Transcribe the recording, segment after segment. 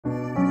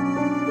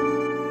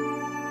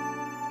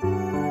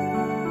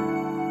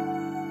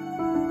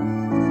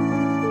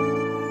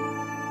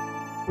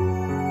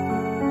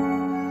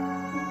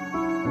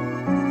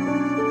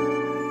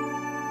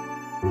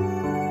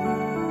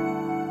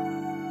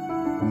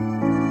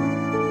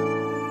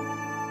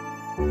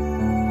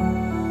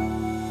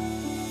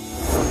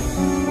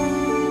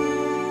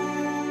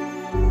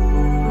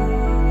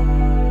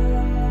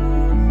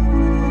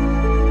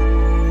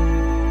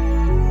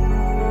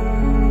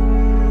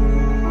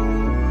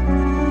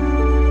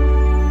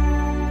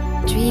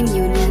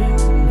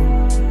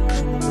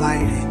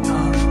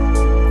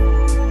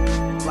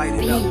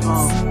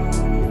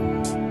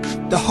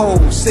The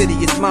whole city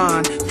is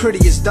mine,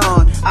 pretty as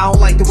dawn. I don't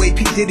like the way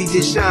P. Diddy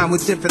did shine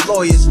with different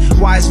lawyers.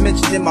 Why it's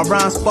mentioned in my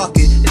rhymes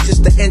bucket. It's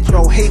just the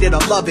intro, hate it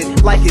or love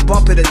it. Like it,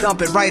 bump it or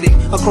dump it, write it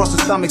across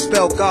the stomach,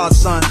 spell God,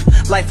 son.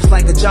 Life is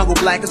like a jungle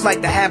black, it's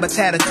like the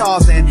habitat of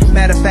Tarzan.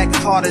 Matter of fact,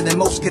 it's harder than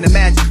most can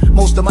imagine.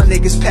 Most of my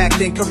niggas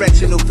packed in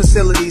correctional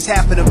facilities.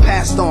 Half of them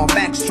passed on,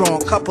 back strong,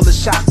 couple of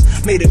shots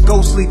made a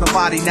ghost leave a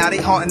body, now they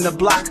haunting the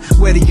block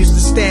where they used to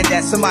stand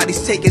at.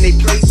 Somebody's taking their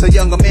place, a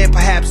younger man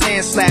perhaps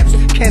hand slaps.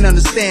 Can't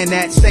understand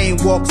that, same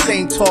walk,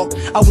 same talk.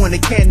 I wonder,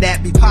 can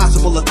that be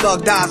possible? A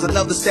thug dies,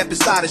 another step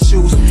inside his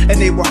shoes, and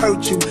they will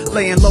hurt you.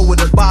 Laying low with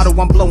a bottle,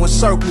 I'm blowing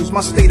circles,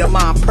 my state of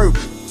mind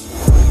perfect.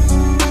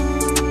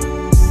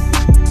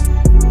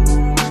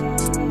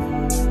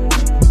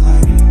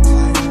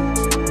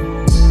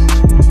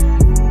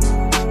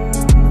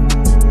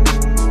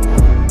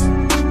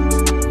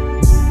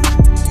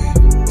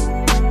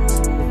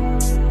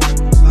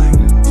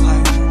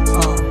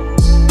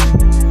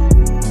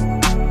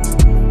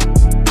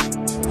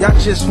 Y'all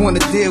just wanna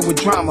deal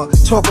with drama.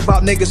 Talk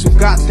about niggas who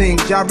got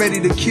things. Y'all ready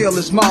to kill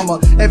his mama.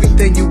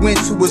 Everything you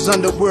into is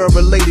underworld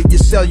related. You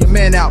sell your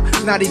man out,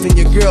 not even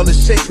your girl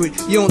is sacred.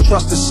 You don't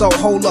trust the soul,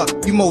 hold up.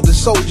 You molded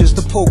soldiers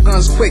to pull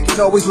guns quick and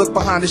always look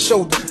behind the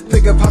shoulder.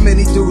 Pick up how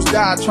many dudes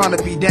died trying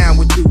to be down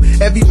with you.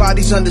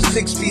 Everybody's under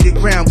 6 feet of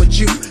ground but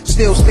you.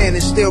 Still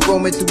standing, still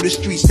roaming through the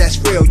streets, that's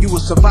real. You a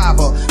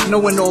survivor,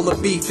 knowing all the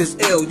beef is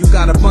ill. You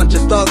got a bunch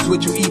of thugs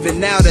with you even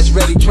now that's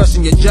ready,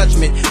 trusting your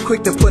judgment.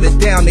 Quick to put it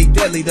down, they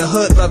deadly. The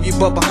hood love you,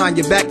 but behind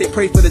your back they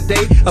pray for the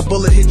day a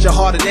bullet hit your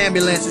heart, an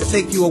ambulance and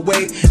take you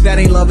away. That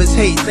ain't love, it's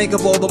hate. Think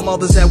of all the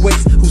mothers that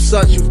waste, whose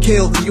sons you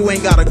killed and you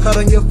ain't got a cut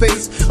on your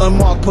face.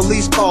 Unmarked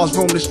police cars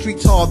roam the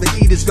streets hard, the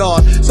heat is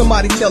gone.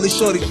 Somebody tell these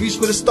shorties reach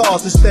for the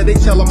stars. Instead they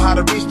tell them how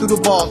to reach through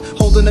the bars.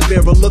 Holding a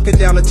mirror, looking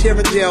down a tear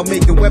in jail,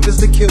 making weapons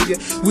to kill you.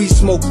 We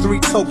smoke 3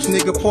 tokes,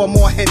 nigga, pour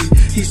more Henny.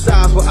 He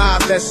sides with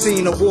eyes that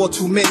seen a war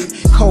too many.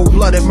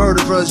 Cold-blooded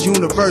murderers,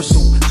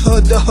 universal.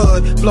 Hood to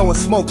hood, blowing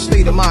smoke,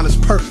 state of mind is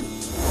perfect.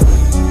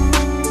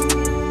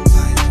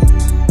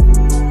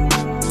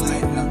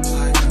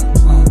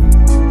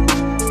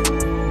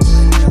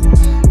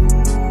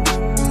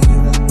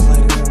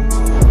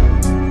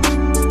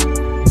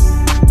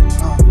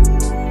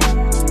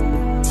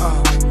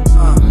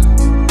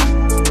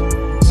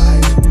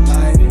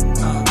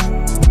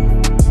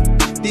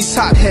 These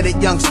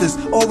hot-headed youngsters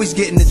always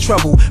getting in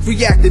trouble,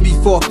 reacting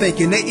before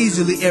thinking. They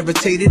easily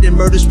irritated and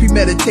murders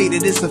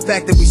premeditated. It's the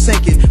fact that we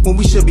sinking when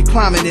we should be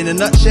climbing. In a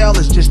nutshell,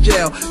 it's just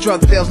jail.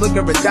 Drug fails,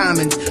 looking for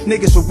diamonds.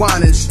 Niggas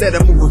rewinding instead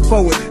of moving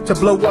forward to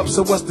blow up.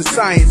 So what's the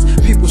science?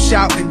 People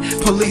shouting,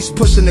 police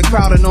pushing the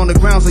crowd, and on the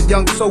ground's a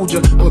young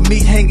soldier with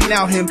meat hanging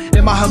out him.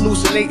 Am I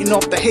hallucinating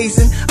off the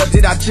hazing, or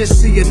did I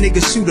just see a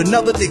nigga shoot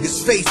another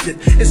nigga's face?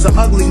 It's an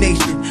ugly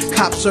nation.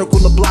 Cops circle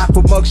the block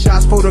for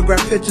mugshots,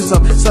 photograph pictures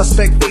of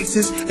suspect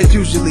faces. It's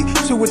usually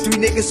 2 or 3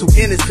 niggas who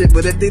innocent,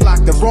 but if they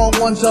lock the wrong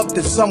ones up,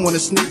 then someone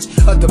is snitch.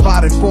 A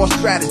divided force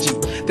strategy.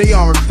 They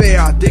aren't fair.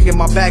 I dig in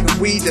my bag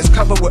of weed that's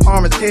covered with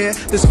orange hair.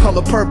 This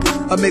color purple.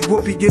 I make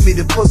Whoopi give me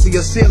the pussy.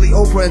 A silly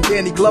Oprah and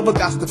Danny Glover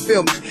got to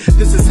feel me.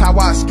 This is how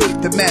I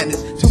escape the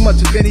madness. Too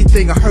much of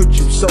anything I hurt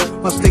you, so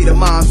my state of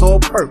mind's all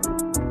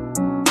purple.